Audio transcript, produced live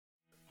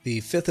The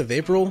 5th of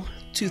April,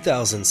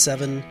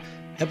 2007,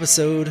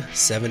 episode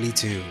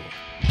 72.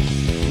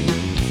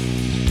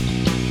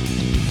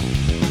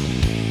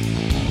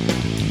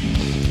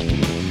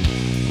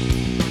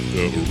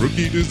 The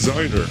Rookie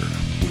Designer,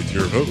 with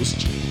your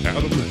host,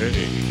 Adam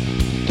Hay.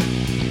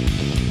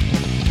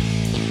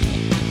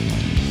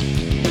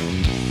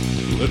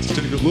 Let's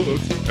take a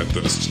look at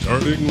the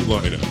starting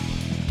lineup.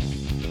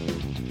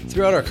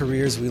 Throughout our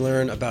careers, we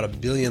learn about 1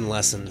 billion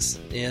lessons,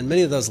 and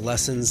many of those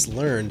lessons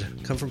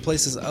learned come from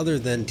places other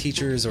than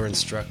teachers or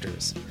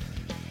instructors.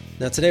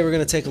 Now today we're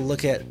going to take a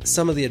look at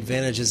some of the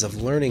advantages of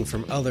learning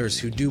from others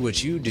who do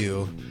what you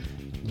do,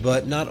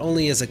 but not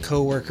only as a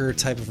coworker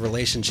type of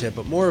relationship,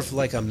 but more of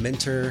like a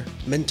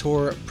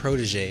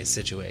mentor-protege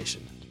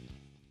situation.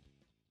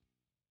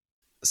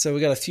 So we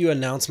got a few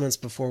announcements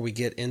before we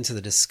get into the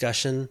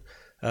discussion.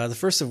 The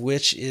first of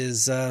which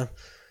is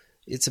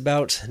it's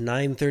about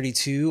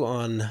 9:32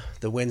 on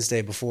the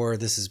Wednesday before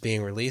this is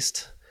being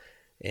released.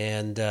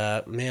 And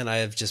man, I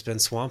have just been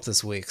swamped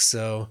this week,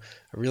 so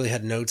I really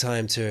had no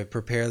time to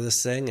prepare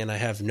this thing, and I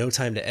have no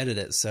time to edit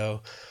it.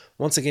 So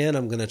once again,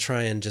 I'm going to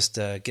try and just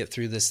get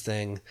through this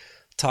thing,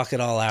 talk it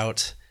all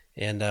out,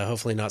 and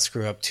hopefully not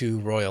screw up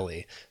too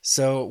royally.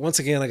 So once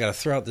again, I got to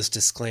throw out this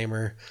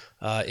disclaimer.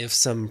 If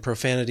some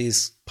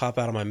profanities pop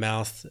out of my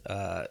mouth,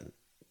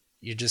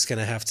 you're just going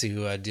to have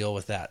to deal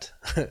with that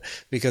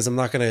because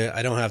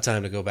I don't have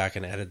time to go back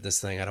and edit this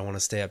thing. I don't want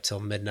to stay up till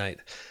midnight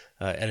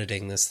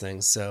editing this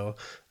thing. So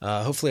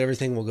hopefully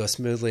everything will go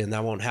smoothly and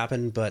that won't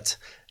happen. But,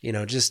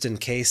 just in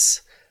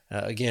case,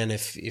 again,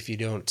 if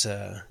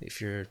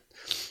you're a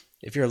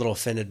little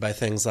offended by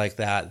things like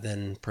that,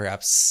 then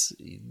perhaps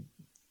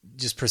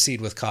just proceed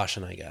with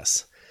caution, I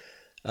guess.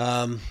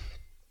 As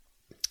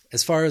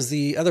far as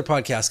the other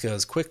podcast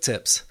goes, quick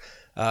tips.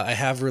 I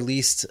have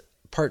released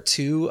Part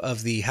 2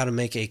 of the How to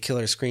Make a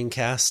Killer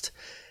Screencast.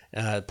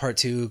 Part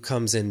 2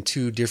 comes in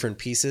 2 different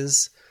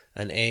pieces,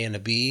 an A and a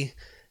B.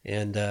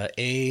 And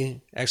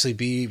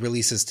B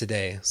releases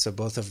today. So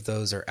both of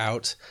those are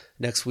out.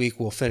 Next week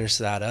we'll finish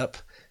that up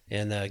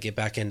and get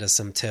back into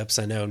some tips.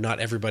 I know not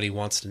everybody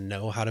wants to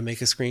know how to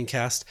make a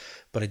screencast,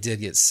 but I did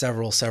get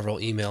several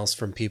emails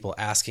from people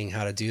asking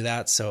how to do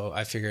that. So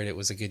I figured it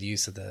was a good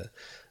use of the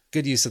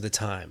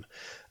time.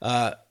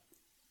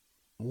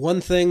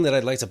 One thing that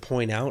I'd like to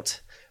point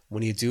out: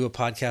 when you do a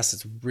podcast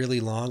that's really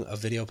long, a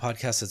video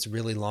podcast that's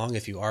really long,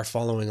 if you are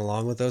following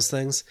along with those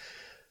things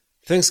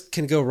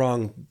can go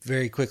wrong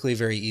very quickly,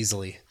 very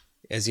easily.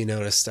 As you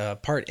noticed,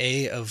 part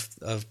A of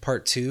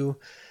part 2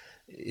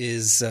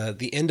 is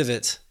the end of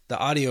it. The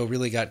audio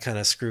really got kind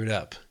of screwed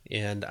up,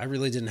 and I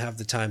really didn't have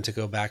the time to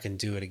go back and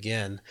do it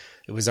again.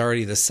 It was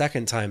already the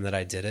second time that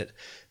I did it,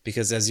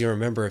 because as you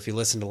remember, if you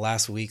listened to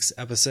last week's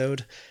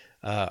episode,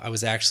 I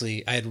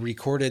had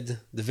recorded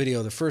the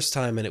video the first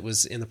time, and it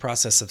was in the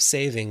process of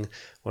saving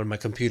when my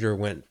computer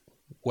went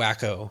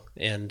wacko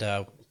and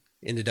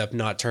ended up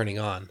not turning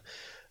on.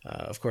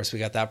 Of course, we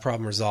got that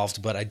problem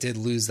resolved, but I did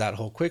lose that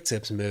whole Quick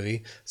Tips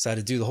movie, so I had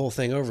to do the whole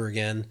thing over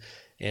again.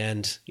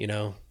 And,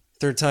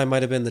 third time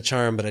might have been the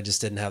charm, but I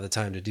just didn't have the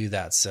time to do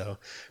that. So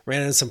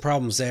ran into some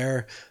problems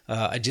there.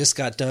 I just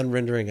got done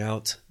rendering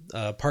out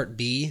part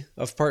B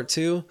of part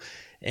 2.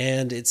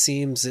 And it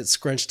seems it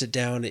scrunched it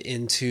down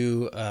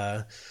into,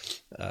 a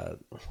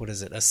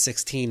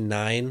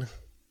 16:9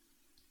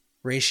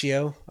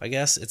 ratio, I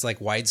guess. It's like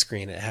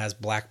widescreen. It has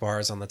black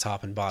bars on the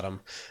top and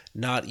bottom.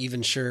 Not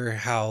even sure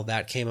how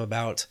that came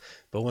about.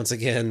 But once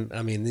again,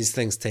 these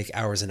things take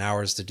hours and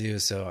hours to do,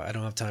 so I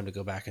don't have time to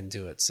go back and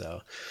do it.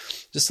 So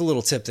just a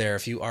little tip there.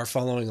 If you are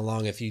following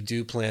along, if you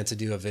do plan to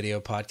do a video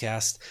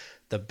podcast,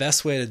 the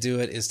best way to do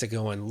it is to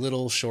go in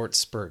little short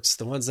spurts.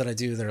 The ones that I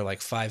do that are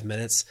like 5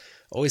 minutes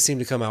always seem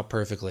to come out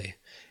perfectly.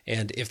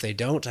 And if they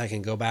don't, I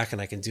can go back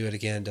and I can do it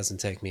again. It doesn't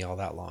take me all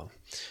that long.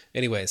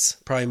 Anyways,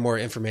 probably more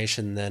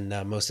information than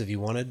most of you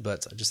wanted,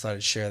 but I just thought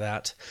I'd share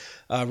that.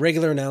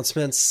 Regular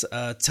announcements.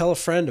 Tell a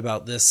friend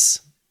about this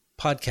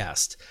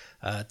podcast.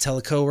 Tell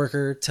a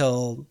coworker,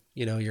 tell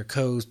your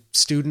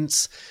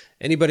co-students,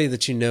 anybody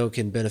that you know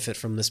can benefit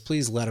from this.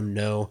 Please let them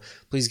know.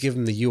 Please give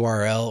them the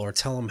URL or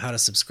tell them how to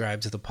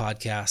subscribe to the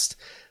podcast.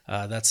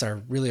 That's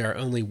our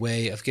only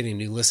way of getting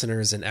new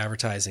listeners and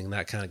advertising,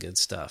 that kind of good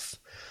stuff.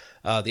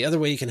 The other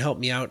way you can help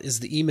me out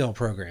is the email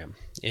program.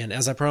 And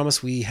as I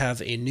promised, we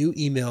have a new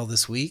email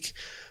this week.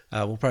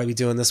 We'll probably be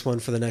doing this one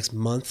for the next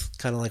month,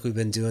 kind of like we've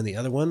been doing the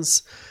other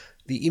ones.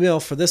 The email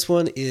for this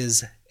one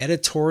is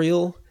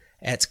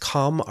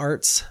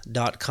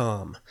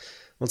editorial@comarts.com.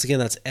 Once again,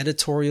 that's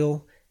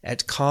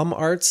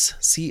editorial@comarts,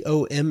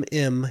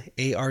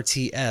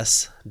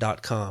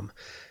 COMMARTS.com.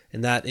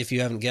 And that, if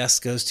you haven't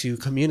guessed, goes to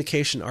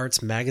Communication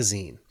Arts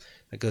Magazine.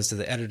 That goes to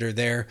the editor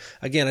there.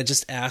 Again, I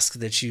just ask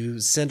that you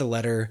send a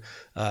letter.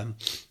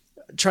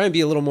 Try and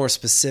be a little more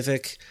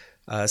specific.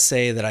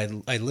 Say that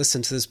I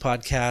listen to this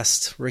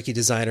podcast, Rookie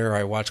Designer, or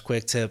I watch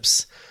Quick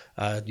Tips.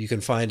 You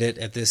can find it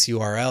at this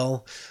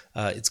URL.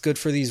 It's good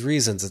for these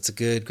reasons. It's a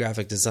good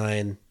graphic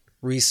design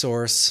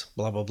resource,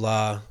 blah, blah,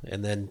 blah,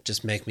 and then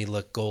just make me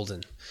look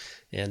golden.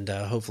 and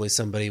hopefully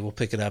somebody will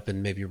pick it up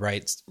and maybe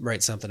write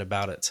something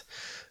about it.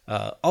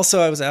 Also,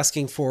 I was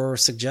asking for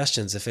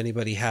suggestions. If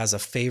anybody has a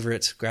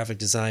favorite graphic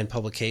design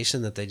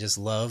publication that they just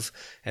love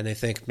and they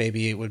think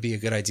maybe it would be a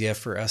good idea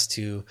for us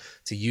to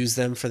use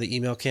them for the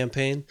email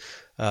campaign,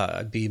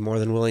 I'd be more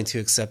than willing to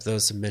accept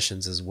those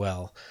submissions as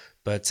well.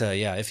 But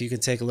yeah, if you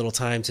could take a little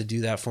time to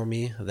do that for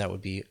me, that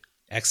would be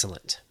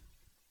excellent.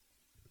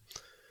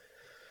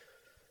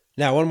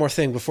 Now, one more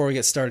thing before we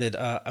get started.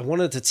 I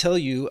wanted to tell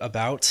you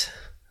about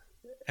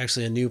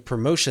actually a new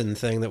promotion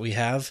thing that we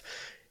have.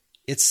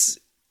 It's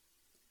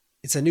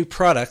a new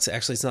product.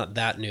 Actually, it's not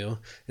that new.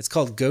 It's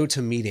called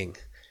GoToMeeting.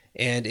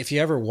 And if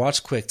you ever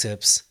watch Quick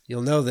Tips,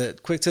 you'll know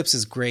that Quick Tips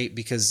is great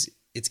because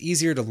it's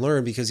easier to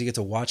learn because you get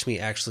to watch me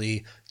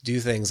actually do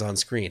things on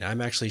screen.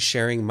 I'm actually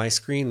sharing my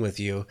screen with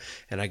you,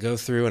 and I go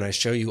through and I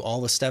show you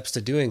all the steps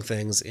to doing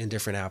things in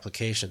different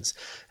applications.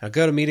 Now,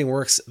 GoToMeeting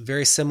works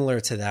very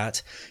similar to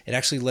that. It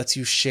actually lets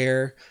you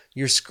share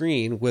your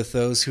screen with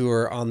those who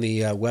are on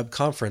the web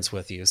conference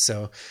with you.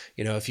 So,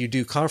 if you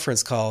do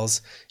conference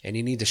calls and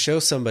you need to show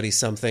somebody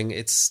something,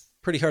 it's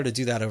pretty hard to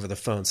do that over the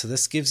phone. So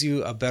this gives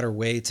you a better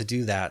way to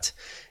do that.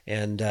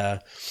 And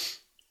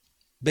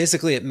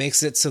basically, it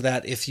makes it so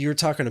that if you're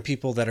talking to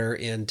people that are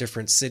in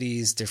different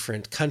cities,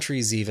 different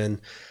countries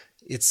even,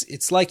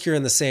 it's like you're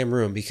in the same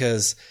room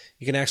because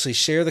you can actually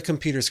share the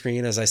computer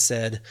screen. As I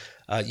said,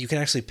 you can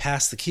actually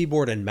pass the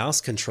keyboard and mouse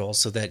control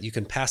so that you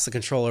can pass the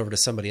control over to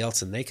somebody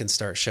else and they can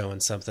start showing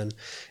something.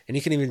 And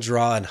you can even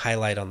draw and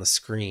highlight on the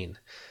screen.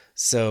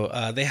 So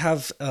they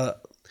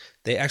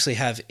actually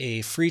have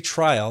a free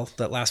trial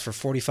that lasts for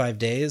 45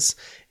 days.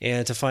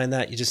 And to find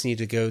that, you just need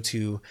to go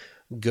to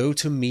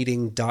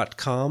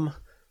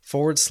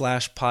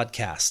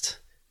gotomeeting.com/podcast.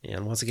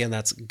 And once again,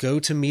 that's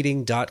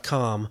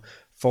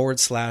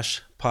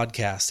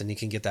gotomeeting.com/podcast. And you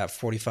can get that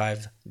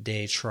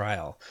 45-day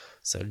trial.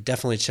 So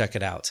definitely check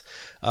it out.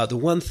 The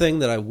one thing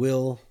that I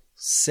will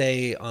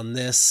say on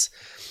this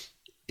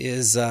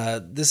is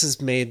this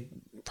is made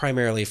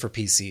primarily for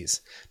PCs.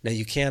 Now,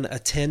 you can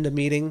attend a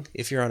meeting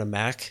if you're on a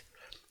Mac.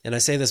 And I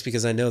say this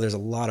because I know there's a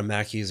lot of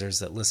Mac users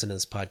that listen to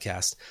this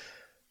podcast.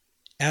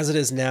 As it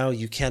is now,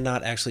 you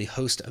cannot actually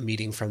host a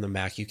meeting from the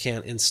Mac. You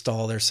can't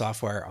install their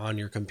software on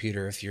your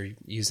computer if you're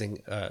using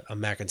a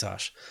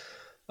Macintosh.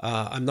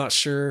 I'm not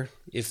sure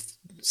if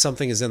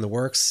something is in the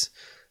works.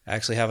 I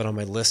actually have it on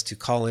my list to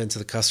call into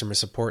the customer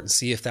support and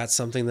see if that's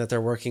something that they're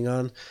working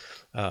on.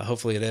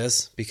 Hopefully it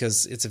is,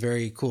 because it's a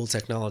very cool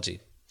technology.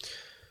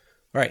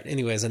 All right,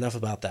 anyways, enough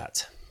about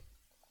that.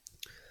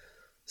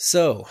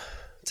 So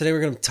today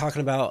we're going to be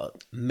talking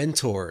about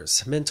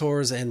mentors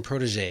and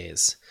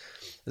proteges.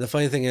 The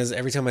funny thing is,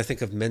 every time I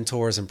think of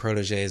mentors and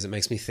proteges, it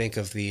makes me think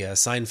of the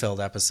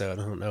Seinfeld episode.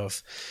 I don't know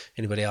if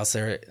anybody else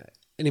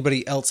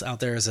out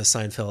there is a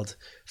Seinfeld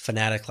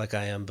fanatic like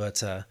I am,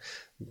 but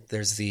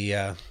there's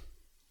the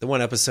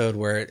one episode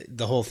where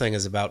the whole thing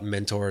is about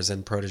mentors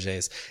and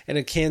proteges, and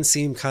it can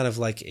seem kind of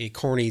like a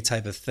corny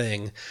type of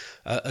thing,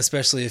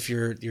 especially if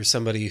you're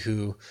somebody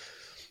who,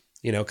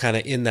 kind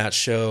of in that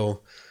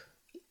show.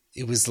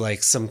 It was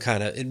like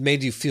it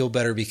made you feel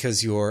better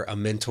because you're a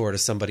mentor to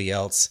somebody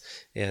else.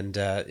 And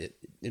it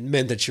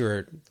meant that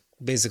you're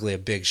basically a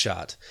big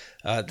shot.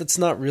 That's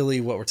not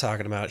really what we're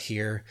talking about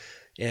here.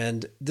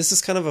 And this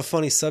is kind of a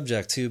funny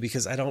subject too,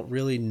 because I don't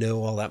really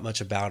know all that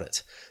much about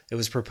it. It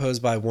was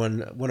proposed by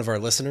one of our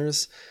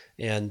listeners.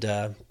 And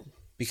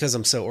because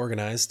I'm so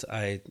organized,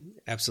 I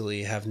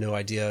absolutely have no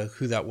idea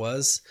who that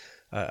was.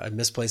 I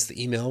misplaced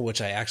the email,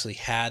 which I actually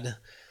had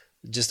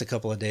just a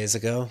couple of days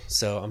ago.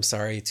 So I'm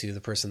sorry to the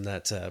person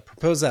that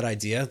proposed that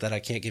idea, that I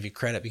can't give you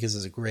credit because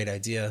it's a great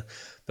idea,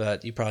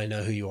 but you probably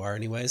know who you are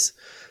anyways.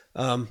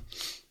 I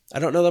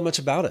don't know that much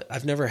about it.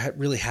 I've never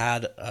really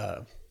had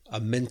a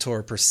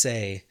mentor per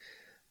se,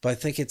 but I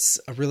think it's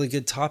a really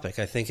good topic.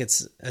 I think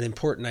it's an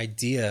important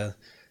idea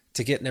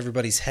to get in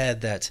everybody's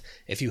head that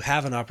if you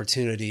have an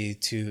opportunity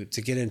to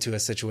get into a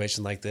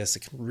situation like this, it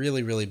can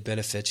really, really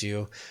benefit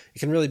you. It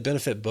can really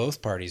benefit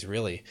both parties,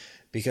 really.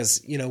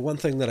 Because, one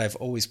thing that I've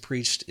always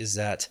preached is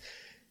that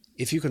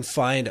if you can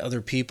find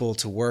other people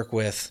to work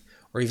with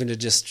or even to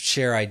just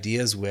share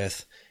ideas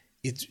with,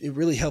 it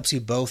really helps you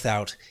both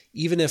out.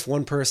 Even if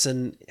one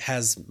person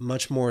has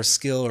much more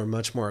skill or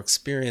much more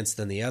experience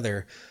than the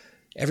other,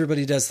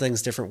 everybody does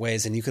things different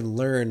ways, and you can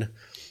learn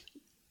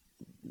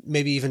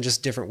maybe even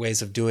just different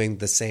ways of doing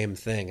the same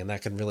thing, and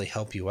that can really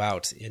help you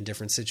out in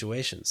different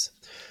situations.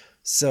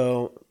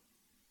 So,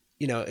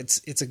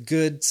 it's a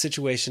good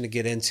situation to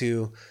get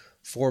into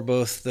for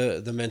both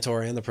the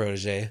mentor and the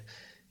protege.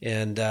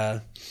 And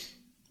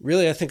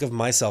really, I think of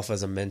myself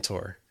as a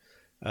mentor.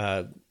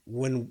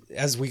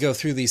 As we go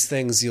through these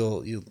things,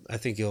 I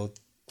think you'll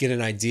get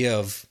an idea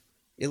of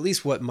at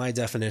least what my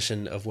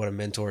definition of what a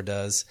mentor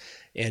does,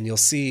 and you'll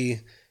see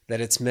that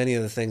it's many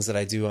of the things that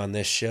I do on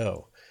this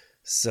show.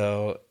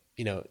 So,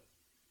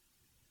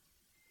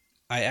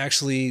 I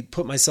actually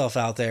put myself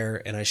out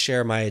there and I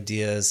share my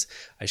ideas.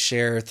 I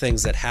share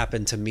things that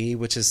happen to me,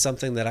 which is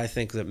something that I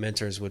think that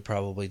mentors would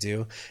probably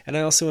do. And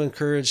I also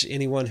encourage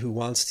anyone who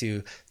wants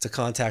to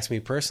contact me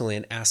personally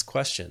and ask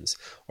questions,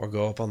 or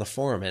go up on the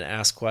forum and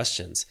ask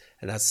questions.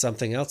 And that's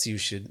something else you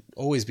should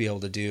always be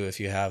able to do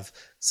if you have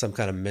some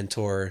kind of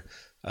mentor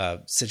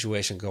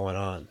situation going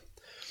on.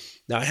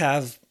 Now, I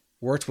have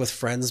worked with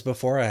friends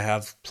before. I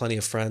have plenty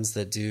of friends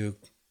that do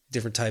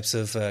different types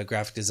of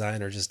graphic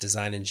design or just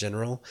design in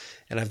general.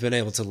 And I've been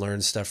able to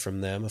learn stuff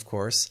from them, of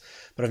course,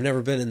 but I've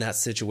never been in that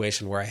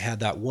situation where I had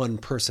that one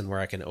person where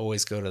I can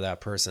always go to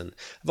that person.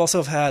 I've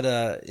also had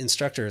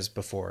instructors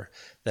before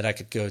that I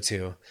could go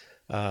to.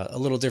 A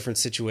little different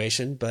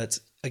situation, but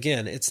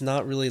again, it's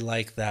not really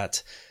like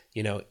that,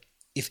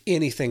 if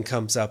anything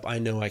comes up, I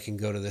know I can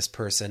go to this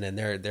person and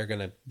they're going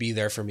to be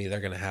there for me.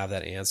 They're going to have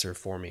that answer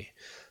for me.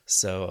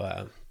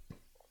 So,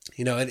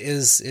 it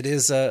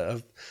is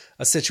a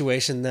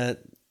situation that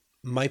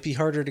might be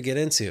harder to get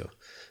into.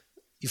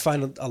 You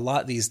find a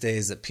lot these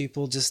days that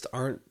people just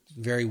aren't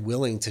very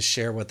willing to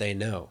share what they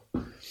know.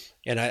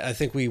 And I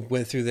think we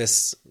went through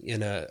this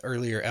in an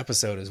earlier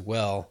episode as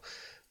well,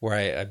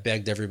 where I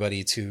begged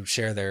everybody to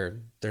share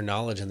their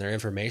knowledge and their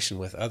information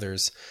with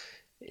others,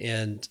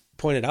 and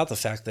pointed out the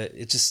fact that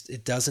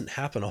it doesn't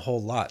happen a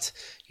whole lot.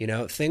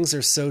 Things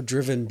are so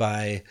driven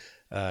by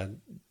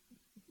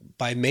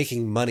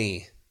making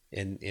money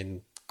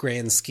in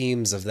grand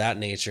schemes of that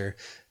nature,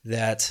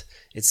 that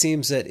it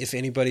seems that if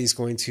anybody's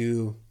going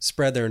to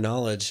spread their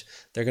knowledge,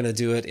 they're going to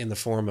do it in the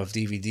form of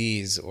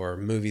DVDs or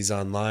movies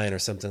online or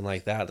something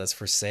like that that's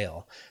for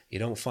sale. You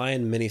don't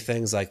find many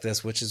things like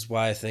this, which is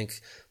why I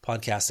think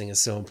podcasting is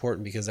so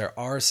important, because there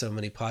are so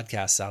many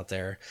podcasts out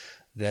there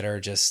that are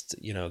just,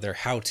 they're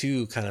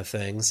how-to kind of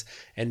things,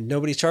 and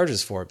nobody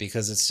charges for it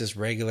because it's just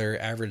regular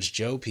average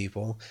Joe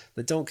people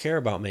that don't care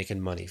about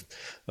making money.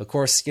 Of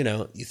course,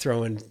 you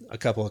throw in a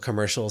couple of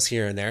commercials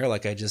here and there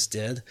like I just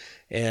did,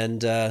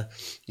 and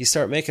you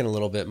start making a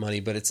little bit money,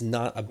 but it's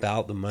not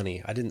about the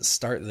money. I didn't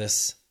start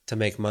this to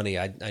make money.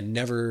 I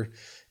never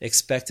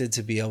expected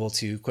to be able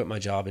to quit my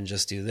job and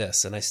just do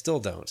this, and I still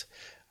don't.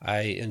 I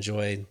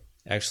enjoy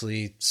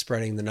actually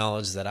spreading the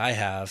knowledge that I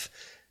have,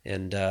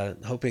 and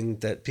hoping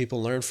that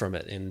people learn from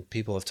it, and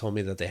people have told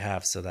me that they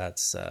have. So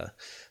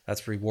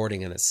that's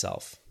rewarding in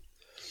itself.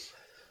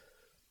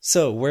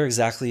 So where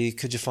exactly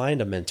could you find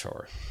a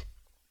mentor?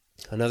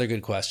 Another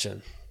good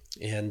question.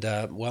 And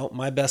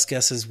my best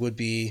guesses would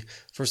be,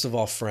 first of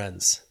all,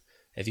 friends.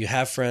 If you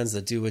have friends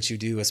that do what you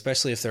do,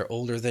 especially if they're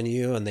older than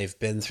you and they've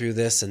been through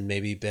this and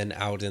maybe been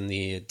out in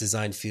the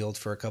design field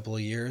for a couple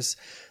of years,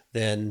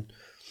 then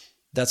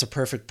that's a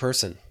perfect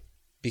person,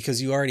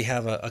 because you already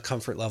have a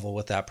comfort level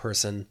with that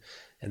person,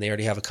 and they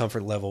already have a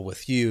comfort level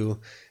with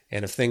you.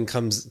 And if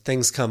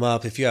things come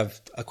up, if you have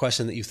a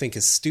question that you think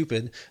is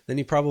stupid, then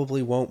you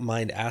probably won't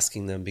mind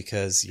asking them,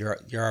 because you're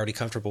already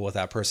comfortable with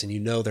that person.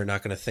 They're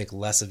not going to think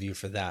less of you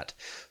for that.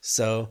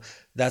 So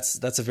that's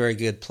a very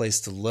good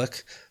place to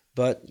look.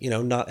 But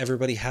not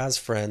everybody has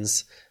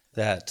friends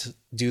that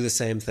do the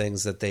same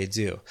things that they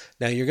do.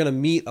 Now, you're going to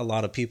meet a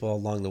lot of people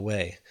along the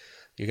way.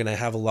 You're going to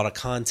have a lot of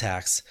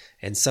contacts,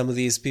 and some of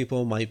these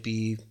people might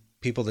be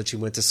people that you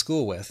went to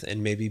school with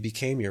and maybe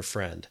became your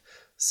friend.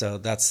 So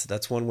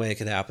that's one way it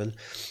can happen.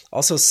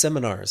 Also,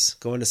 seminars,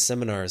 going to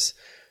seminars.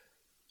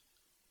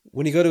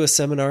 When you go to a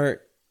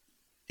seminar,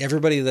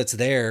 everybody that's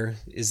there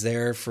is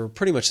there for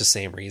pretty much the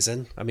same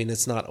reason. I mean,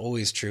 it's not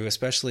always true,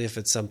 especially if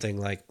it's something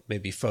like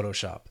maybe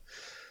Photoshop.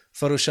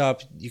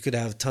 Photoshop, you could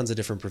have tons of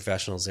different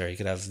professionals there. You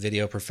could have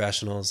video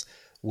professionals,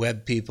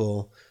 web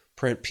people,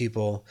 print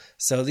people.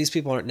 So these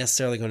people aren't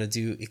necessarily going to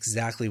do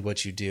exactly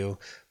what you do,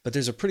 but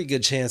there's a pretty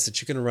good chance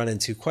that you're going to run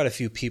into quite a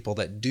few people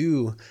that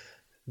do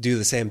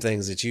the same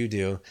things that you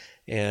do,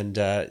 and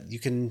you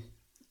can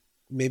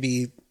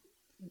maybe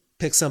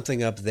pick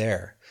something up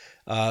there.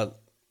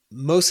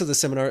 Most of the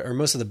seminar, or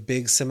most of the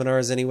big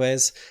seminars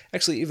anyways,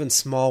 actually even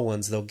small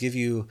ones, they'll give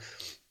you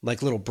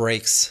like little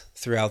breaks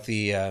throughout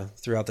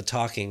the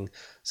talking,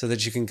 so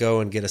that you can go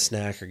and get a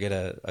snack or get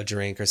a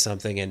drink or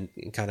something and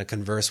kind of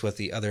converse with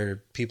the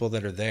other people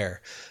that are there.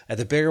 At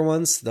the bigger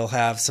ones, they'll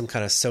have some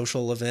kind of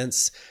social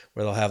events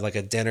where they'll have like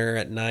a dinner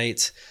at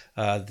night.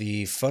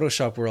 The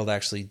Photoshop World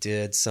actually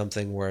did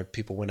something where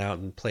people went out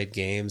and played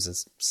games and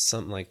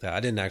something like that. I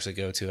didn't actually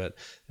go to it.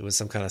 It was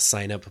some kind of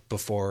sign up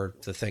before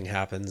the thing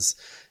happens,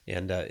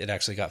 and it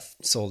actually got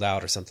sold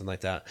out or something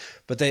like that.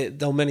 But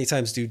they'll many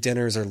times do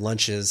dinners or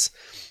lunches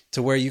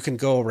to where you can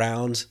go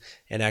around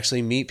and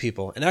actually meet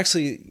people. And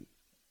actually,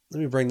 let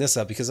me bring this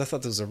up because I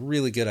thought this was a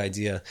really good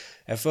idea.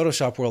 At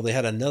Photoshop World, they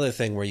had another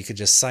thing where you could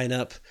just sign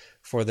up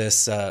for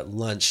this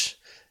lunch.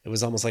 It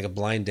was almost like a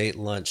blind date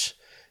lunch.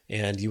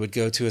 And you would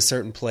go to a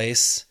certain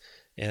place,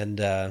 and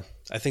I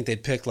think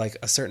they'd pick like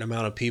a certain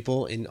amount of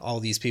people, and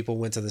all these people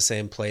went to the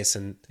same place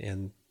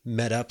and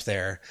met up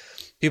there.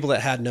 People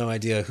that had no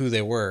idea who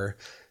they were.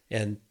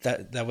 And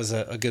that was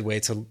a good way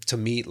to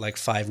meet like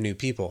 5 new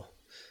people.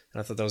 And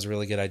I thought that was a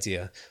really good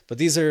idea. But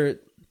these are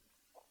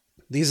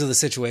these are the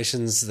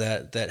situations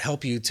that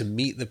help you to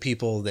meet the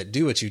people that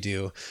do what you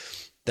do.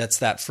 That's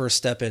that first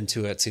step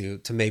into it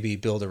to maybe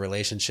build a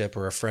relationship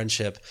or a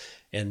friendship,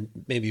 and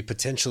maybe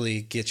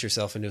potentially get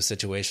yourself into a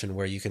situation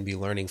where you can be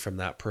learning from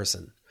that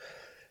person.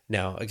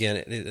 Now,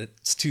 again,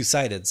 it's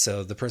two-sided,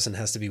 so the person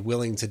has to be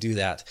willing to do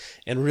that.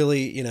 And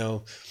really,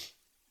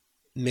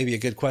 maybe a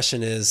good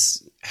question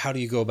is, how do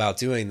you go about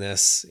doing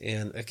this?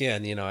 And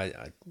again,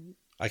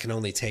 I can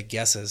only take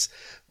guesses,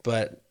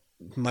 but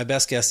my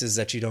best guess is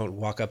that you don't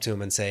walk up to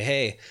them and say,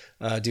 hey,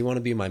 do you want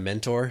to be my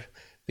mentor?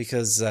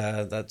 Because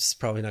that's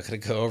probably not going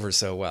to go over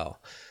so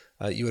well.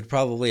 You would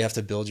probably have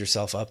to build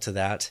yourself up to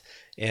that,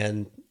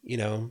 and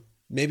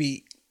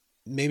maybe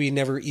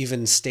never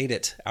even state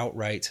it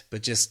outright,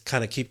 but just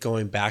kind of keep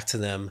going back to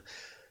them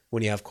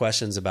when you have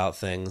questions about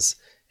things,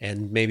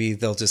 and maybe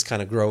they'll just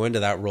kind of grow into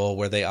that role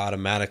where they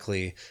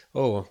automatically,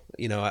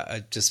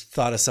 I just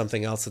thought of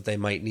something else that they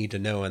might need to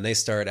know, and they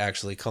start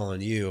actually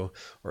calling you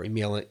or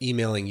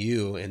emailing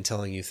you and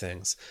telling you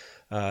things.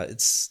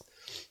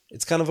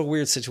 It's kind of a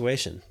weird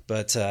situation,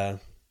 but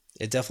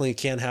it definitely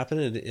can happen,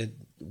 and it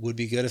would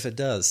be good if it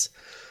does.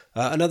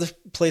 Another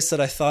place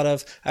that I thought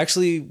of, I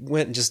actually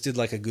went and just did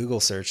like a Google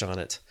search on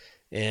it,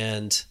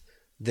 and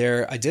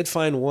I did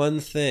find one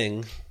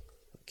thing.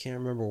 I can't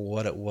remember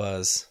what it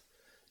was.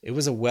 It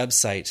was a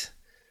website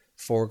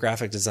for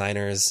graphic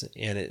designers,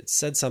 and it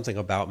said something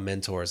about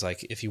mentors.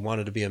 Like if you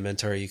wanted to be a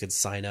mentor, you could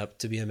sign up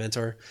to be a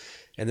mentor.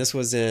 And this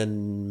was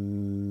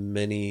in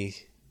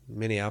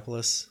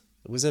Minneapolis.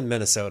 It was in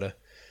Minnesota.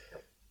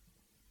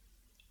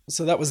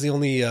 So that was the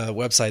only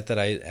website that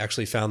I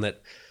actually found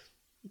that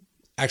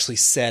actually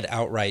said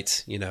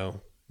outright,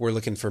 we're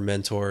looking for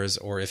mentors,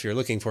 or if you're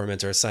looking for a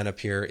mentor, sign up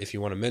here. If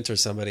you want to mentor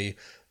somebody,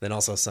 then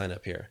also sign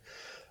up here.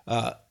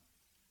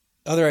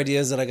 Other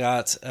ideas that I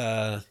got,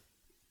 I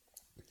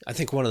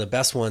think one of the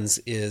best ones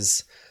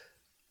is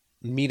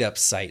meetup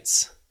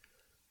sites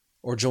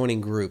or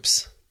joining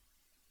groups.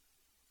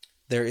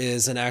 There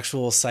is an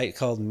actual site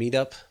called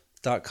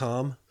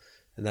meetup.com,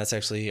 and that's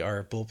actually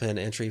our bullpen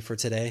entry for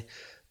today.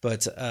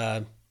 But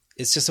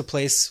it's just a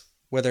place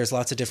where there's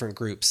lots of different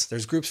groups.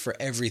 There's groups for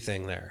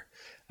everything there.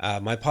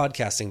 My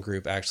podcasting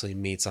group actually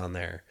meets on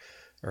there,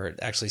 or it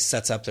actually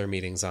sets up their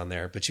meetings on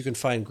there. But you can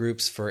find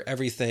groups for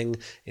everything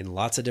in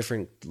lots of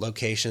different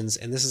locations.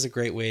 And this is a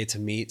great way to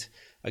meet.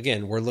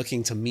 Again, we're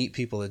looking to meet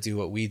people that do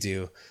what we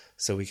do,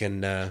 so we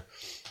can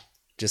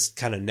just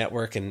kind of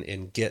network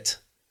and get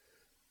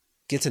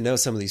to know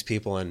some of these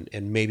people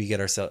and maybe get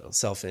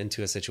ourselves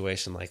into a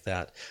situation like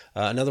that.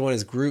 Another one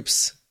is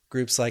groups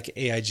like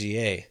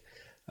AIGA.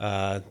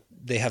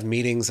 They have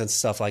meetings and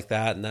stuff like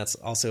that, and that's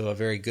also a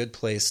very good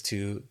place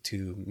to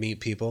meet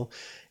people.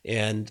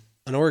 And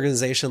an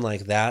organization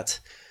like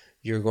that,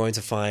 you're going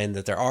to find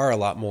that there are a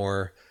lot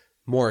more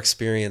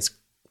experienced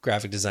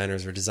graphic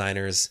designers or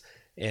designers,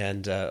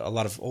 and a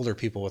lot of older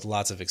people with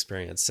lots of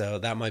experience. So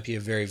that might be a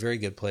very, very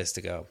good place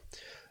to go.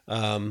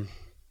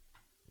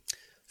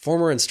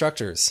 Former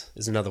instructors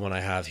is another one I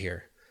have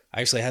here.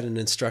 I actually had an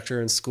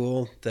instructor in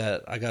school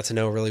that I got to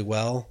know really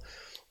well.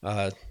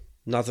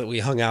 Not that we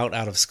hung out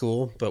of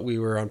school, but we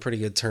were on pretty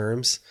good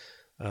terms.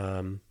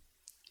 And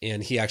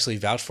he actually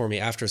vouched for me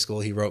after school.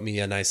 He wrote me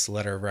a nice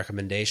letter of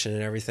recommendation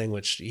and everything,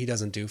 which he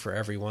doesn't do for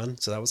everyone.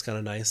 So that was kind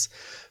of nice.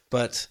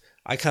 But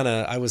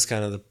I was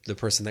kind of the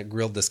person that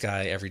grilled this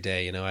guy every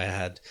day. I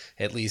had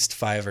at least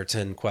 5 or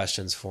 10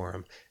 questions for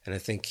him. And I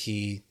think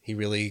he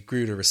really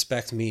grew to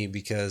respect me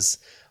because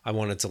I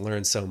wanted to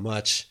learn so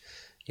much,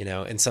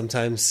 and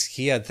sometimes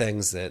he had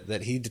things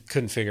that he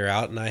couldn't figure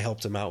out, and I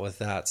helped him out with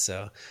that.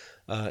 So,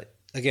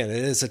 again,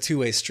 it is a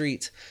two-way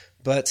street,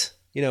 but,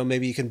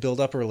 maybe you can build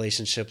up a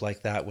relationship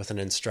like that with an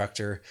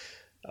instructor.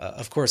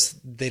 Of course,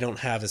 they don't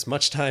have as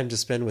much time to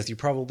spend with you,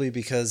 probably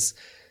because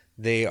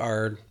they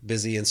are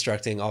busy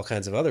instructing all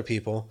kinds of other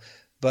people,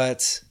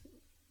 but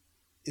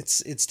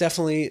it's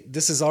definitely,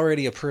 this is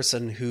already a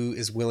person who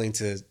is willing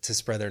to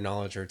spread their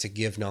knowledge or to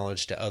give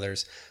knowledge to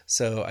others.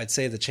 So I'd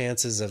say the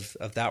chances of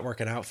that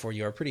working out for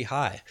you are pretty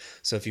high.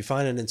 So if you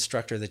find an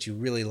instructor that you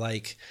really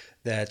like,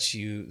 that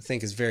you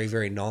think is very,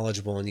 very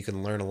knowledgeable and you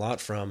can learn a lot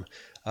from,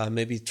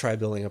 maybe try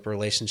building up a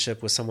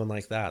relationship with someone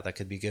like that. That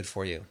could be good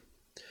for you.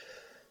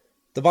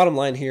 The bottom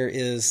line here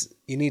is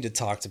you need to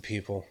talk to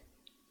people,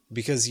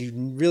 because you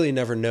really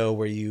never know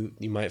where you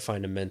might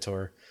find a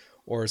mentor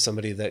or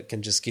somebody that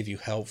can just give you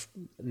help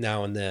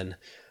now and then.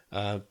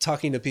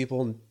 Talking to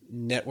people,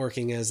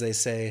 networking, as they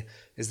say,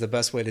 is the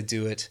best way to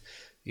do it.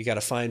 You got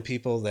to find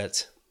people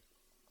that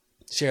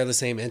share the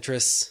same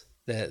interests,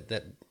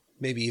 that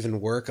maybe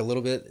even work a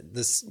little bit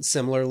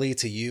similarly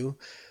to you,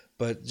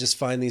 but just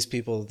find these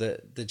people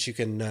that you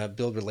can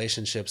build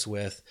relationships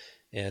with,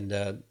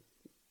 and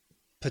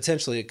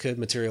potentially it could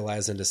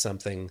materialize into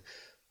something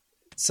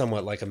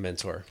somewhat like a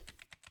mentor.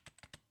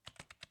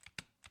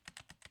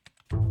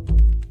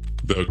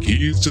 The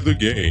keys to the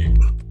game.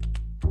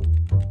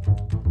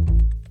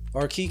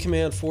 Our key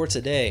command for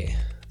today.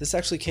 This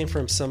actually came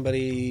from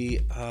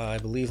somebody, I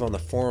believe on the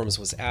forums,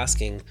 was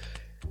asking,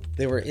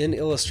 They were in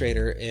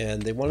Illustrator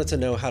and they wanted to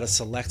know how to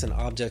select an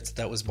object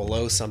that was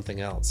below something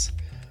else.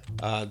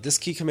 This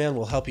key command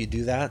will help you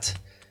do that.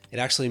 It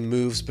actually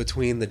moves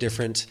between the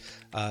different,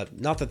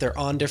 not that they're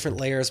on different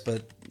layers,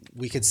 but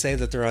we could say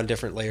that they're on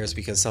different layers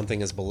because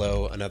something is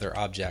below another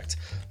object.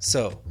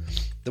 So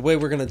the way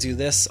we're going to do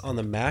this on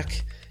the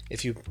Mac,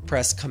 if you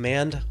press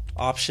Command,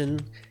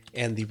 Option,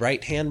 and the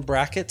right-hand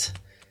bracket,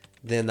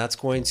 then that's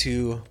going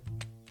to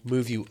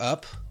move you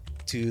up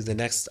to the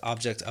next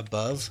object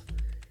above.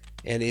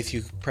 And if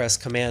you press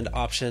Command,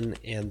 Option,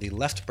 and the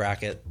left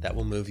bracket, that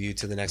will move you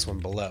to the next one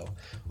below.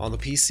 On the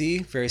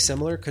PC, very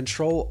similar,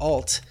 Control,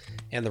 Alt,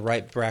 and the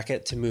right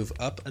bracket to move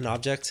up an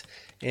object,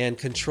 and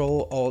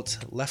Control, Alt,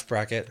 left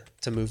bracket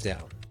to move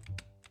down.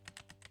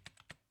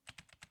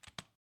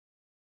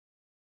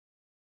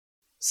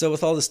 So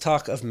with all this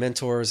talk of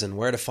mentors and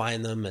where to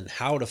find them and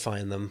how to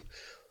find them,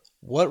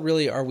 what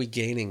really are we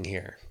gaining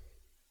here?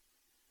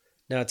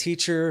 Now, a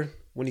teacher,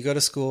 when you go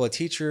to school, a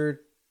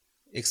teacher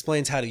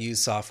explains how to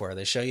use software.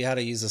 They show you how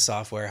to use the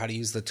software, how to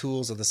use the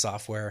tools of the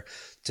software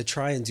to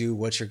try and do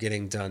what you're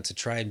getting done, to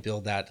try and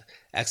build that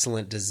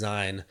excellent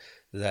design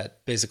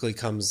that basically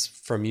comes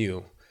from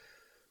you,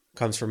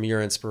 comes from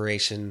your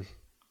inspiration,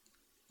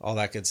 all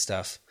that good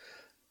stuff.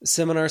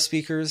 Seminar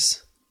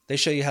speakers, they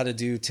show you how to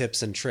do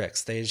tips and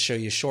tricks. They show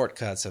you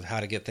shortcuts of how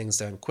to get things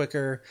done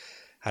quicker,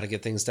 how to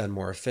get things done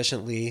more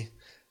efficiently,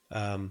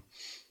 how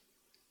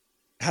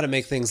to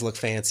make things look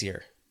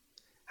fancier,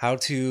 how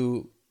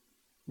to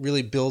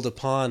really build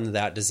upon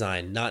that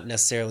design, not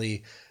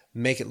necessarily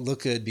make it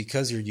look good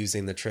because you're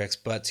using the tricks,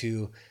 but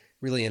to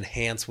really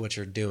enhance what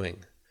you're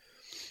doing.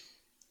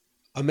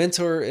 A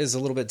mentor is a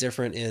little bit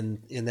different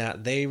in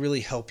that they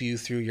really help you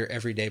through your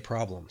everyday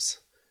problems.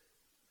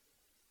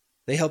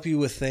 They help you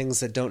with things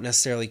that don't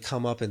necessarily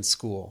come up in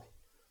school.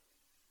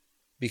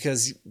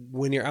 Because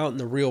when you're out in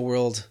the real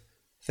world,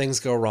 things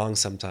go wrong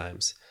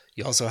sometimes.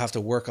 You also have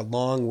to work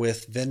along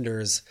with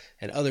vendors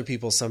and other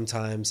people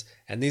sometimes,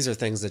 and these are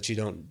things that you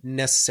don't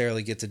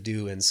necessarily get to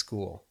do in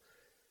school.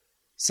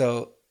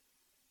 So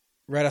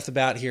right off the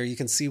bat here, you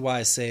can see why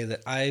I say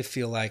that I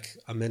feel like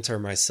a mentor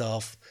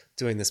myself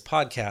doing this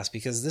podcast,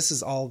 because this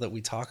is all that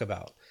we talk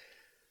about.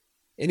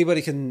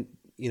 Anybody can,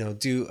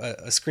 do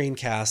a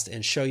screencast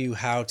and show you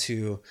how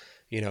to,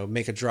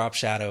 make a drop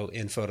shadow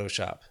in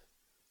Photoshop.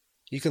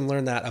 You can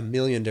learn that a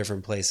million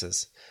different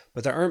places,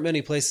 but there aren't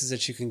many places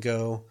that you can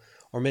go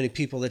or many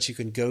people that you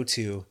can go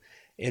to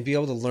and be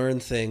able to learn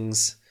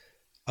things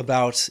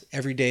about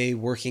everyday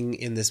working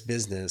in this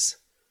business,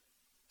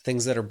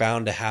 things that are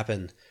bound to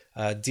happen.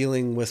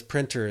 Dealing with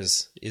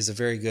printers is a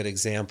very good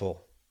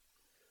example.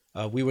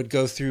 We would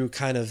go through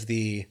kind of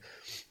the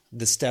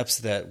steps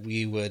that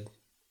we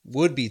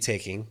would be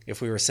taking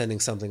if we were sending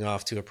something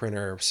off to a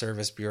printer or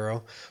service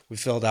bureau. We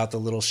filled out the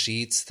little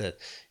sheets that,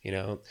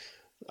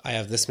 I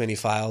have this many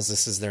files,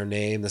 this is their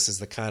name, this is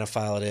the kind of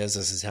file it is,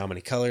 this is how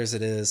many colors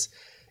it is.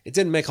 It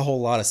didn't make a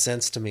whole lot of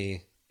sense to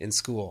me in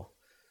school,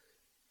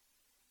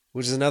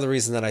 which is another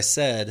reason that I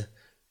said,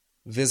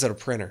 visit a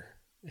printer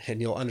and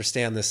you'll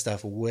understand this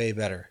stuff way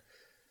better.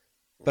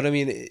 But I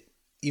mean,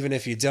 even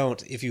if you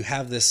don't, if you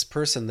have this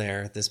person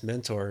there, this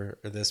mentor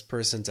or this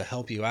person to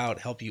help you out,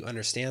 help you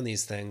understand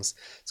these things,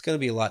 it's going to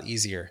be a lot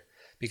easier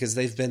because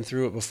they've been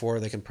through it before.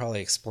 They can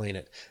probably explain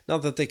it.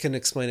 Not that they can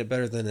explain it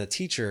better than a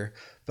teacher,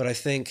 but I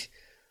think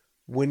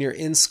when you're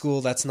in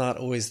school, that's not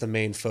always the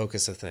main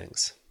focus of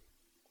things.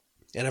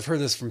 And I've heard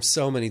this from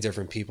so many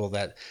different people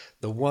that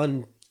the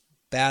one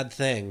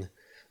thing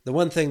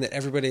that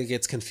everybody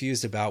gets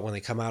confused about when they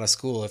come out of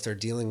school, if they're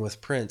dealing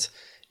with print,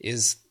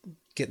 is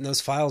getting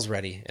those files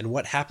ready and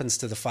what happens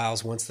to the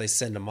files once they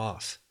send them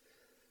off.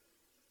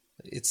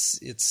 It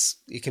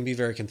can be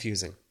very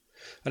confusing.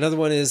 Another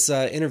one is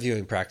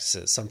interviewing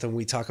practices, something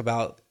we talk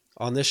about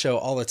on this show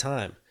all the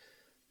time,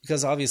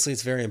 because obviously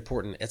it's very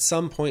important. At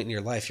some point in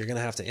your life, you're going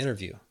to have to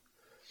interview.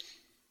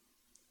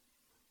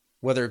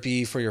 Whether it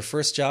be for your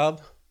first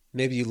job,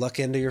 maybe you luck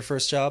into your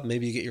first job,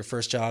 maybe you get your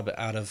first job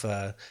out of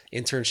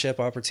internship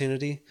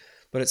opportunity,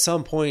 but at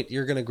some point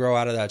you're going to grow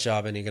out of that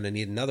job and you're going to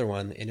need another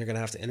one and you're going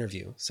to have to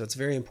interview. So it's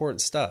very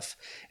important stuff.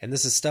 And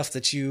this is stuff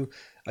that you,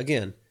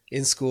 again,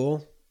 in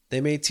school,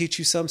 they may teach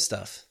you some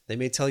stuff. They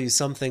may tell you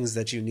some things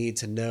that you need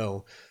to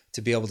know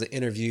to be able to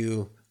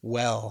interview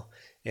well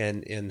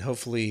and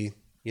hopefully,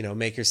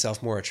 make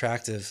yourself more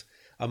attractive,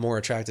 a more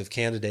attractive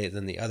candidate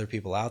than the other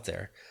people out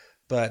there.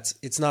 But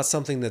it's not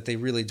something that they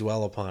really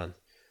dwell upon.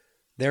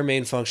 Their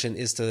main function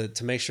is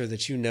to make sure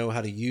that you know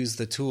how to use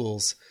the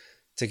tools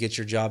to get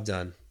your job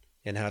done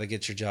and how to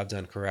get your job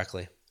done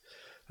correctly.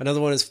 Another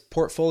one is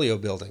portfolio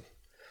building.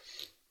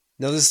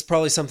 Now, this is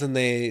probably something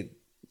they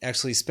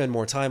actually spend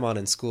more time on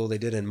in school. They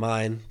did in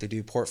mine. They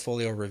do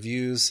portfolio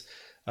reviews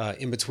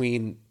in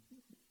between,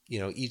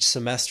 each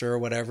semester or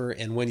whatever.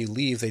 And when you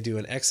leave, they do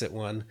an exit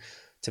one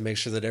to make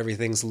sure that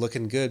everything's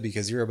looking good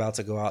because you're about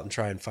to go out and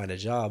try and find a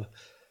job.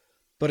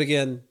 But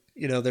again,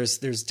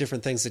 there's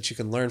different things that you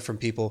can learn from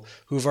people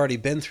who've already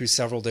been through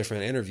several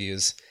different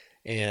interviews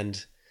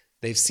and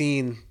they've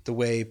seen the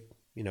way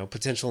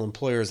potential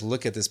employers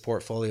look at this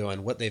portfolio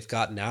and what they've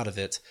gotten out of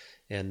it.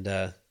 And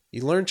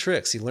you learn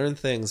tricks, you learn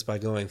things by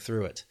going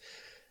through it.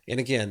 And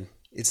again,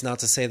 it's not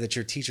to say that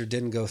your teacher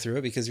didn't go through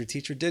it, because your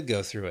teacher did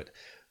go through it.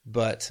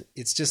 But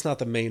it's just not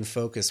the main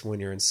focus when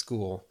you're in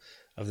school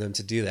of them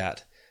to do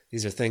that.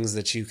 These are things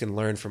that you can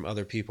learn from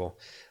other people.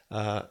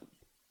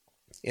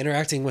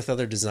 Interacting with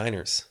other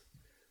designers.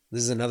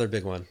 This is another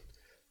big one.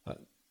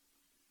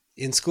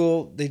 In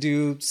school, they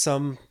do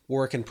some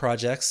work in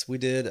projects. We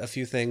did a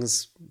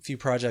few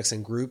projects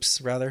in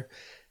groups rather.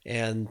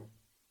 And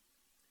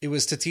it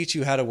was to teach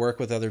you how to work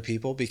with other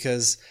people,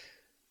 because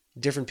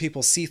different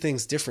people see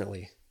things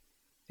differently.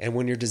 And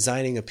when you're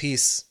designing a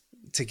piece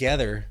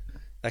together,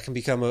 that can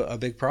become a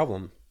big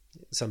problem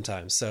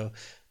sometimes. So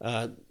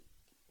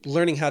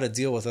learning how to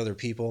deal with other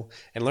people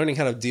and learning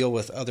how to deal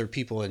with other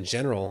people in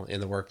general in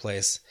the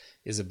workplace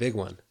is a big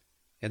one.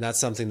 And that's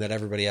something that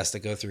everybody has to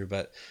go through.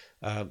 But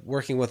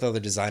working with other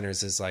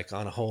designers is like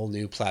on a whole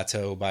new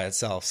plateau by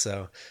itself.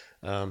 So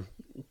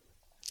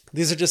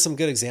these are just some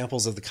good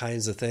examples of the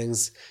kinds of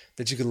things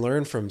that you can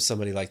learn from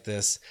somebody like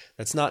this.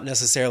 That's not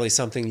necessarily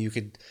something you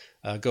could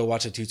go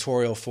watch a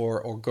tutorial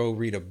for or go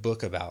read a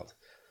book about.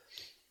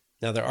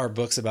 Now, there are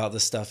books about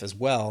this stuff as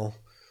well,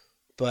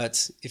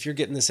 but if you're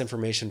getting this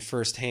information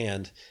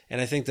firsthand,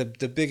 and I think the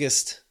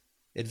biggest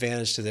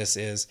advantage to this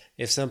is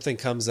if something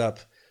comes up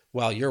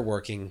while you're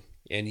working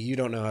and you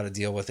don't know how to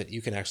deal with it,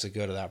 you can actually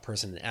go to that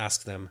person and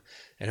ask them,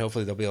 and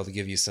hopefully they'll be able to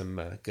give you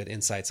some good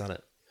insights on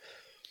it.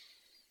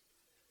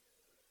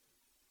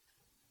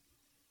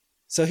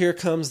 So here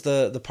comes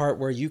the part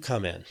where you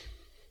come in.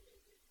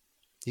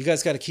 You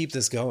guys got to keep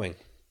this going.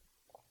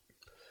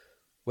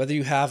 Whether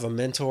you have a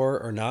mentor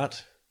or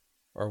not,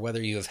 or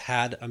whether you have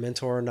had a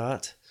mentor or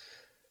not,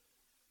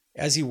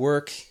 as you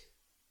work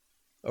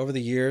over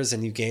the years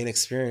and you gain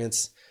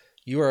experience,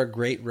 you are a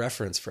great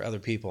reference for other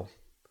people.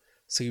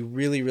 So you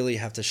really, really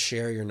have to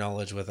share your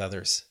knowledge with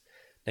others.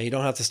 Now, you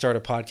don't have to start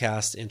a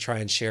podcast and try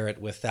and share it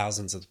with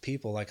thousands of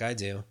people like I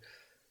do.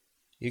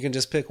 You can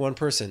just pick one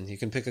person. You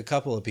can pick a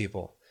couple of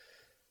people.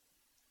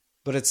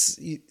 But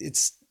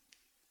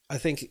I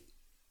think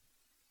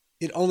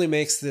it only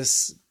makes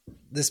this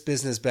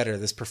business better,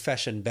 this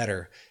profession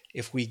better,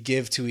 if we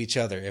give to each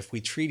other, if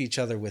we treat each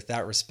other with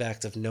that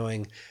respect of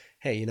knowing,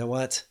 hey, you know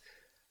what?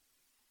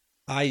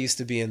 I used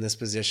to be in this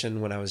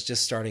position when I was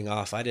just starting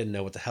off. I didn't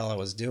know what the hell I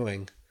was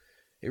doing.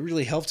 It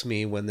really helped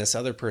me when this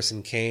other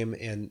person came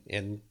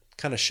and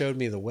kind of showed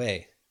me the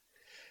way.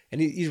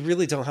 And you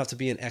really don't have to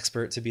be an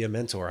expert to be a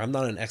mentor. I'm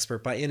not an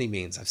expert by any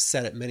means. I've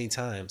said it many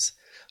times.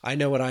 I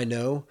know what I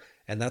know,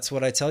 and that's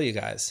what I tell you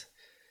guys.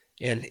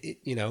 And,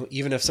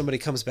 even if somebody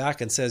comes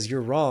back and says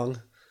you're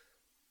wrong,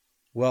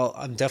 well,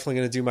 I'm definitely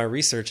going to do my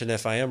research. And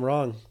if I am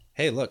wrong,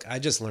 hey, look, I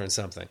just learned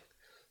something.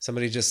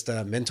 Somebody just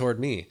mentored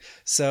me.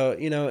 So,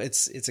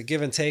 it's a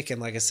give and take.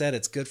 And like I said,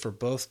 it's good for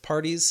both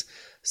parties.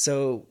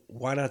 So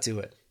why not do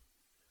it?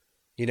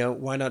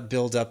 Why not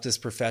build up this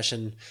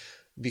profession?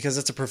 Because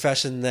it's a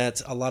profession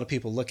that a lot of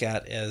people look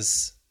at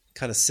as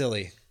kind of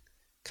silly,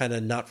 kind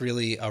of not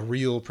really a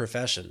real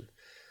profession.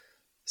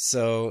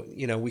 So,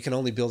 we can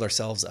only build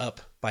ourselves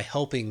up by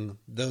helping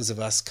those of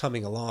us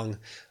coming along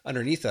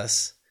underneath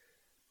us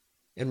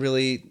and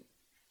really,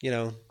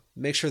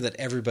 make sure that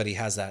everybody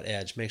has that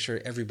edge. Make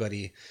sure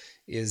everybody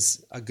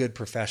is a good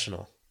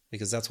professional,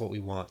 because that's what we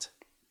want.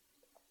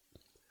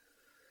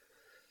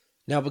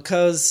 Now,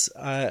 because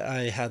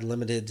I had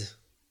limited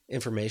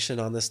information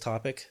on this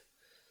topic,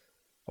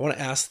 I want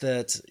to ask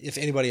that if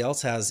anybody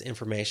else has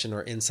information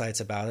or insights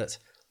about it,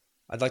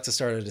 I'd like to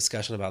start a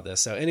discussion about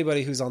this. So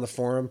anybody who's on the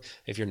forum,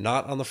 if you're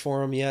not on the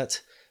forum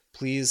yet,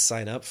 please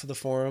sign up for the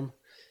forum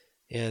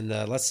and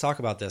let's talk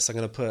about this.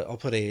 I'll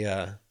put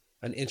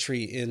an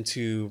entry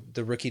into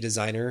the rookie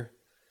designer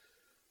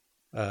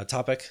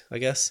topic, I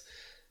guess.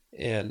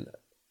 And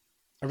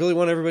I really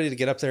want everybody to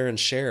get up there and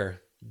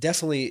share.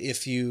 Definitely,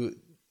 if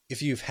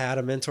you've had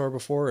a mentor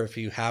before, or if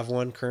you have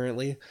one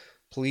currently,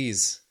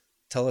 please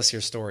tell us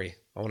your story.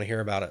 I want to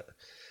hear about it.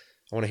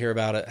 I want to hear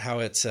about it, how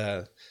it's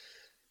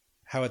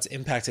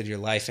impacted your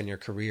life and your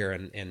career,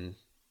 and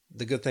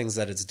the good things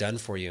that it's done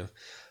for you.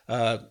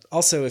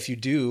 Also, if you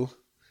do,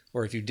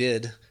 or if you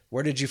did,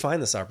 where did you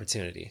find this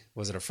opportunity?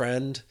 Was it a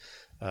friend?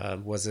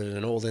 Was it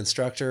an old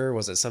instructor?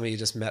 Was it somebody you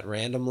just met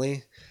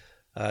randomly?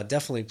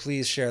 Definitely,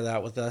 please share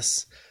that with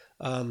us.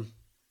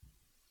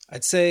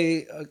 I'd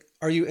say,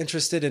 are you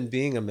interested in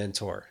being a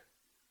mentor?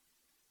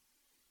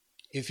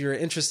 If you're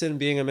interested in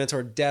being a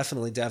mentor,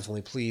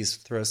 definitely, please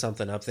throw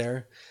something up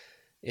there.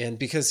 And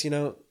because,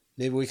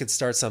 maybe we could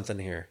start something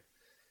here.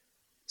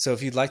 So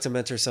if you'd like to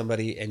mentor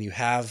somebody and you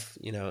have,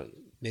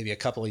 maybe a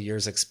couple of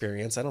years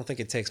experience, I don't think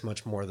it takes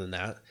much more than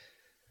that,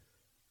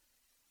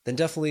 then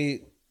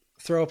definitely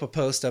throw up a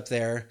post up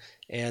there.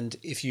 And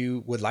if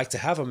you would like to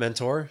have a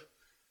mentor,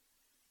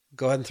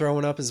 go ahead and throw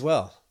one up as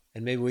well.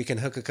 And maybe we can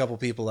hook a couple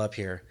people up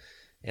here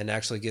and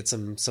actually get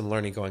some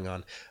learning going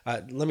on.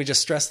 Let me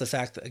just stress the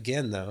fact that,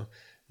 again, though,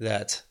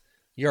 that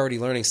you're already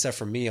learning stuff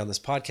from me on this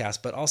podcast,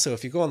 but also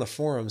if you go on the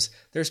forums,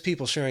 there's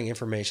people sharing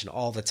information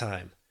all the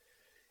time.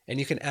 And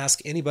you can ask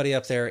anybody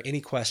up there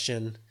any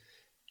question,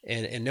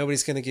 and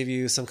nobody's going to give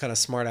you some kind of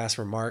smart ass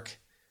remark.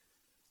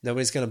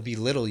 Nobody's going to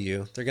belittle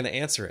you. They're going to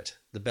answer it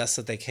the best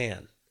that they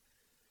can.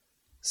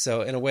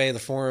 So in a way, the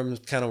forum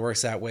kind of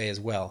works that way as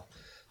well.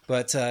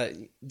 But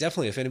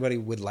definitely, if anybody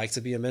would like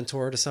to be a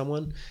mentor to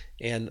someone,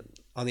 and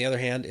on the other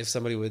hand, if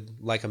somebody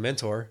would like a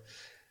mentor,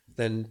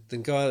 then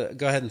go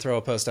ahead and throw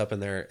a post up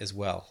in there as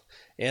well.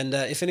 And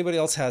if anybody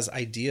else has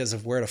ideas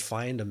of where to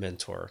find a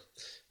mentor,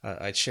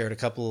 I shared a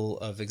couple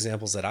of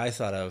examples that I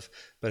thought of,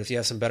 but if you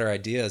have some better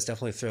ideas,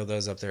 definitely throw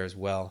those up there as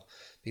well.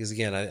 Because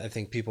again, I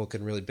think people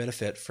can really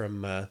benefit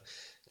from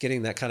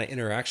getting that kind of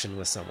interaction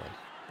with someone.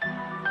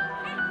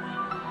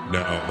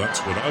 Now that's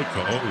what I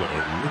call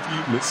a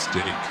rookie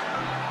mistake.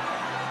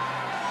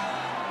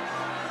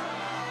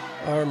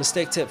 Our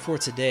mistake tip for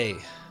today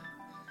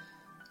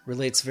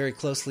relates very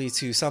closely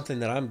to something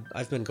that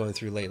I've been going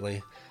through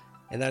lately,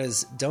 and that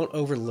is don't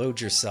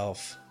overload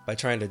yourself by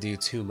trying to do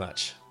too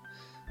much.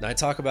 Now, I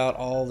talk about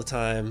all the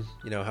time,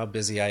 how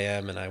busy I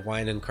am, and I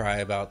whine and cry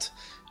about,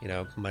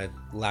 my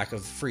lack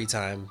of free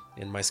time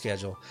in my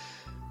schedule.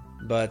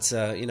 But,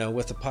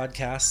 with the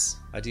podcasts,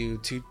 I do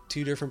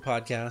two different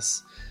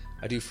podcasts.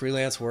 I do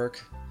freelance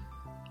work,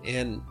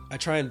 and I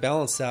try and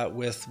balance that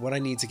with what I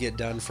need to get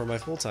done for my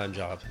full-time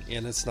job.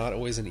 And it's not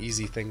always an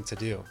easy thing to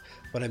do.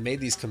 But I made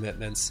these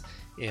commitments,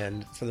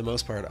 and for the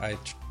most part, I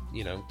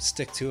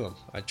stick to them.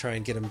 I try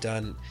and get them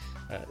done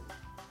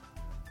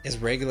as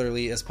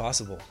regularly as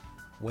possible.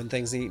 When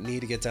things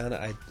need to get done,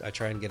 I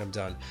try and get them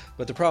done.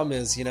 But the problem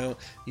is,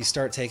 you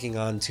start taking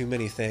on too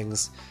many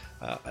things.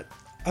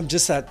 I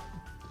just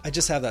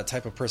have that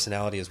type of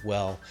personality as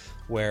well,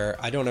 where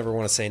I don't ever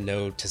want to say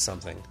no to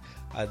something.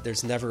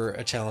 There's never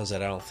a challenge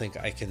that I don't think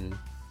I can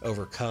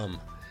overcome.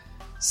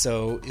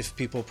 So if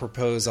people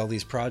propose all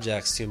these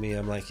projects to me,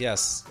 I'm like,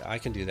 yes, I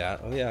can do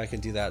that. Oh yeah, I can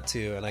do that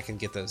too, and I can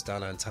get those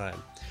done on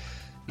time.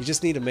 You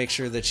just need to make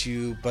sure that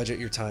you budget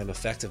your time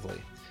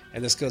effectively.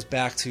 And this goes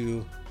back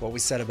to what we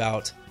said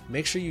about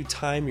make sure you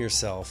time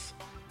yourself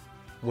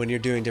when you're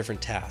doing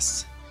different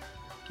tasks.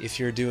 If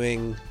you're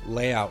doing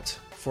layout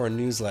for a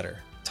newsletter,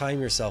 time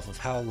yourself of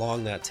how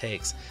long that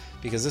takes,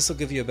 because this will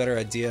give you a better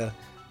idea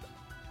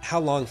how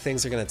long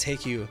things are going to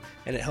take you,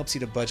 and it helps you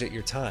to budget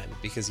your time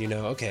because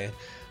okay,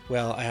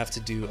 well, I have to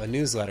do a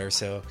newsletter,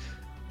 so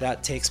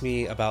that takes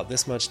me about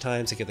this much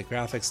time to get the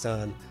graphics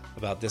done,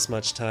 about this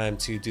much time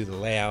to do the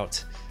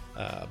layout,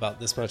 about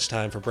this much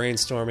time for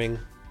brainstorming.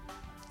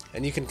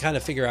 And you can kind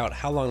of figure out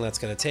how long that's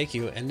going to take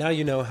you, and now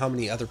you know how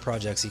many other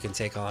projects you can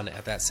take on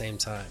at that same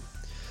time.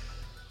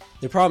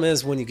 The problem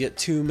is when you get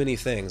too many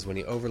things, when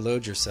you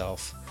overload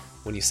yourself,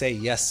 when you say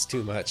yes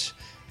too much,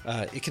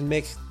 it can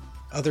make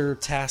other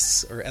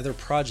tasks or other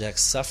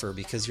projects suffer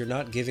because you're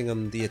not giving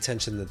them the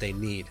attention that they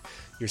need.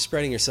 You're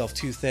spreading yourself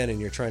too thin,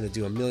 and you're trying to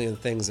do a million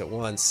things at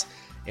once,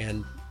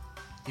 and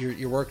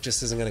your work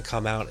just isn't going to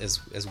come out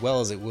as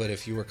well as it would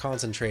if you were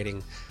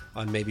concentrating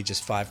on maybe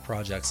just 5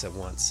 projects at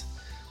once.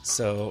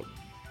 So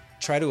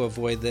try to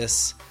avoid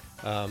this.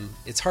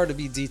 It's hard to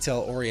be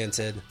detail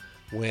oriented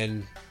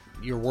when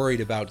you're worried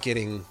about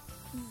getting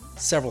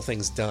several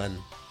things done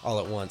all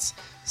at once.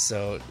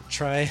 So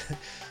try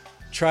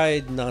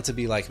not to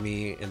be like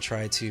me and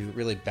try to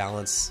really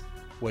balance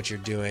what you're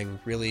doing,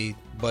 really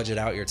budget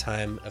out your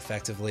time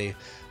effectively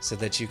so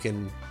that you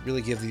can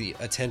really give the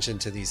attention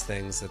to these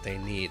things that they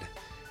need.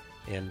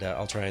 And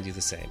I'll try and do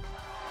the same.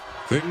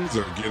 Things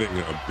are getting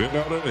a bit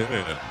out of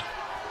hand.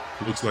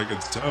 Looks like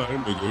it's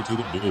time to go to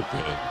the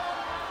bullpen.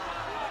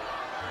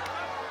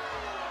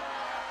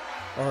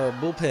 Our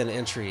bullpen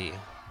entry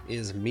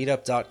is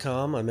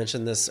meetup.com. I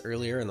mentioned this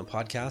earlier in the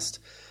podcast.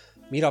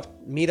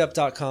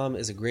 Meetup.com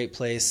is a great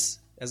place.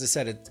 As I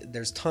said,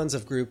 there's tons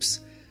of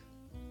groups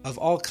of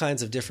all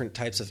kinds of different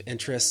types of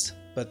interest,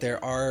 but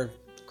there are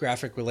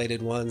graphic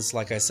related ones.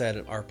 Like I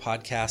said, our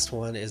podcast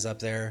one is up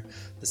there,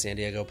 the San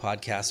Diego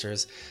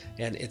Podcasters,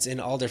 and it's in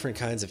all different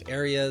kinds of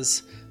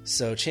areas.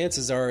 So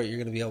chances are you're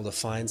going to be able to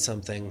find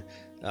something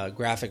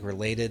graphic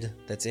related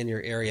that's in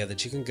your area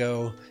that you can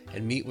go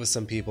and meet with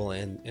some people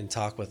and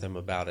talk with them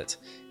about it.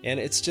 And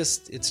it's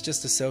just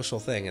a social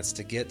thing. It's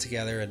to get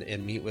together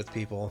and meet with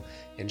people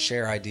and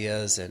share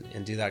ideas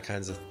and do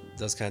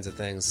those kinds of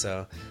things.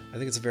 So I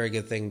think it's a very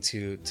good thing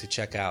to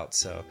check out.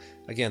 So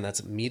again,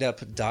 that's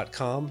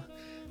meetup.com,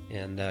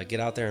 and get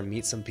out there and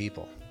meet some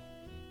people.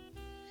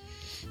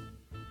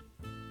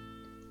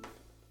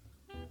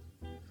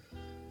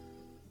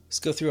 Let's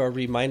go through our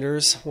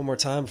reminders one more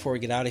time before we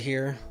get out of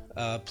here.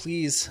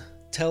 Please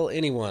tell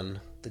anyone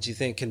that you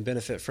think can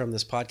benefit from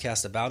this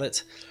podcast about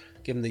it.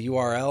 Give them the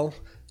URL.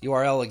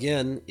 URL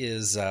again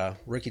is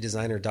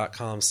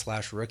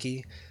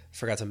rookiedesigner.com/rookie.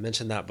 Forgot to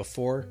mention that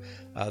before.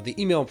 The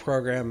email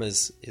program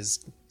is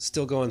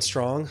still going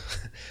strong,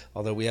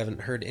 although we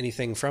haven't heard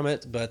anything from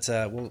it, but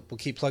we'll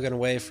keep plugging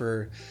away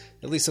for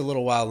at least a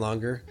little while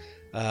longer.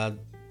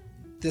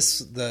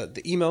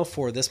 The email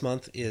for this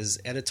month is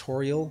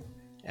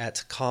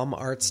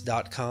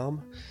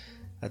editorial@commarts.com.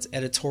 That's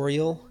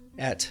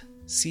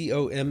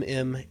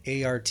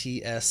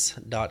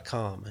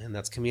editorial@commarts.com, and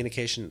that's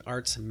Communication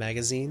Arts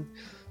Magazine.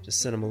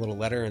 Just send them a little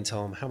letter and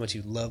tell them how much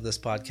you love this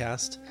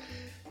podcast.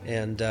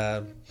 And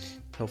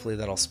hopefully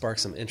that'll spark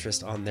some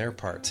interest on their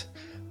part.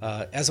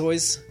 As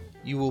always,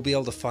 you will be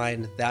able to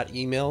find that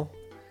email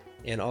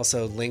and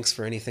also links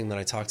for anything that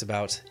I talked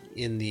about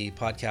in the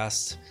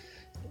podcast,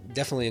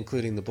 definitely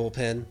including the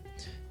bullpen.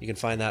 You can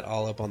find that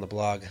all up on the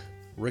blog,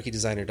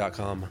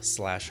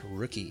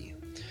 rookiedesigner.com/rookie.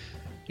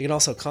 You can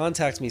also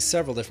contact me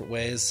several different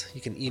ways.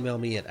 You can email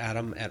me at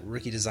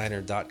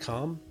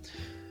adam@rookiedesigner.com.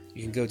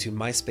 You can go to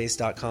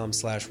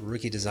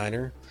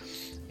myspace.com/rookiedesigner.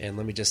 And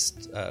let me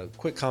just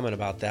quick comment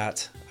about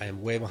that. I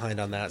am way behind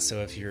on that,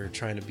 so if you're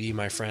trying to be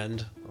my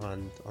friend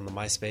on the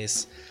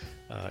MySpace,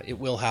 it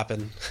will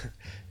happen.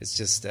 It's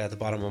just at the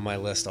bottom of my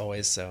list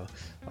always, so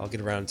I'll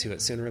get around to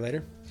it sooner or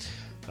later.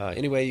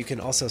 Anyway, you can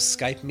also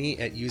Skype me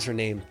at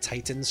username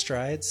Titan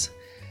Strides.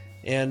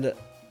 And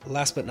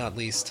last but not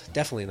least,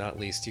 definitely not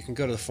least, you can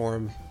go to the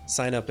forum,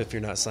 sign up if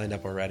you're not signed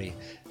up already,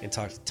 and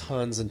talk to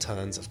tons and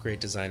tons of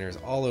great designers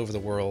all over the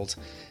world,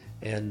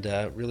 and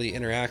really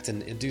interact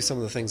and do some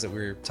of the things that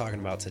we're talking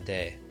about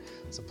today.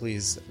 So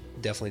please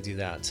definitely do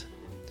that.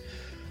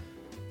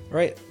 All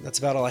right, that's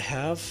about all I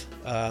have.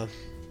 I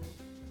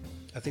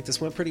think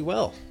this went pretty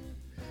well.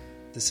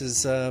 This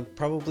is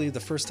probably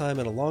the first time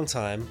in a long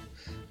time,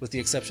 with the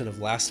exception of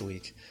last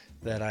week,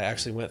 that I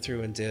actually went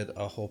through and did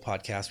a whole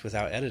podcast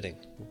without editing.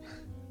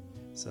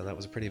 So that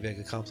was a pretty big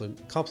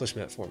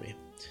accomplishment for me,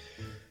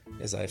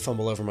 as I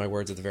fumble over my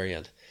words at the very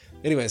end.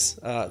 Anyways,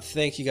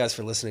 thank you guys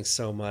for listening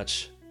so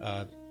much.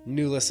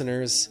 New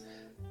listeners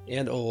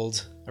and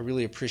old, I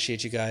really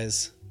appreciate you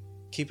guys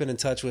keeping in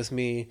touch with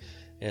me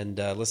and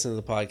listening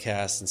to the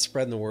podcast and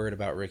spreading the word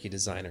about Rookie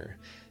Designer.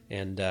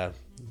 And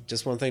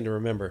just one thing to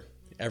remember,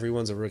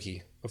 everyone's a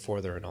rookie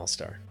before they're an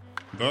all-star.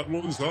 That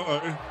one's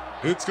high.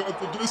 It's got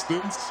the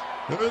distance.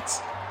 It's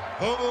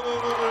high.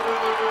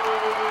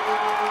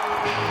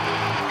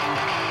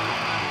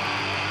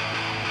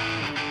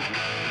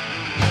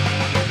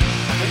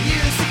 I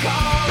used to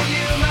call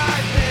you my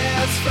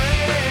best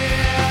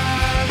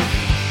friend,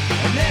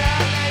 and then I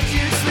let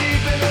you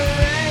sleep in the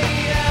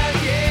rain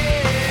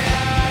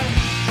again.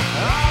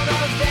 All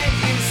those days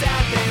you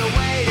sat there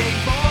waiting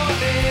for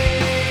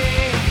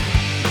me.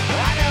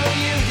 I know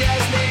you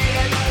just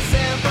needed the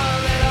simple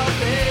little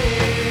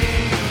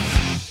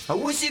things. I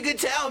wish you could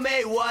tell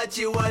me what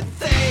you were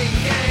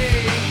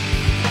thinking.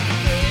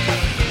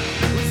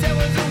 Wish there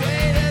was a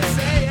way to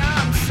say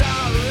I'm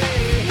sorry.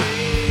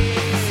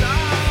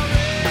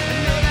 Sorry. I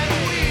know that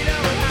we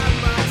don't have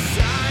much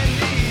time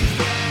these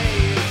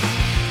days.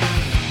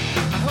 I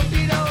hope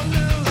you don't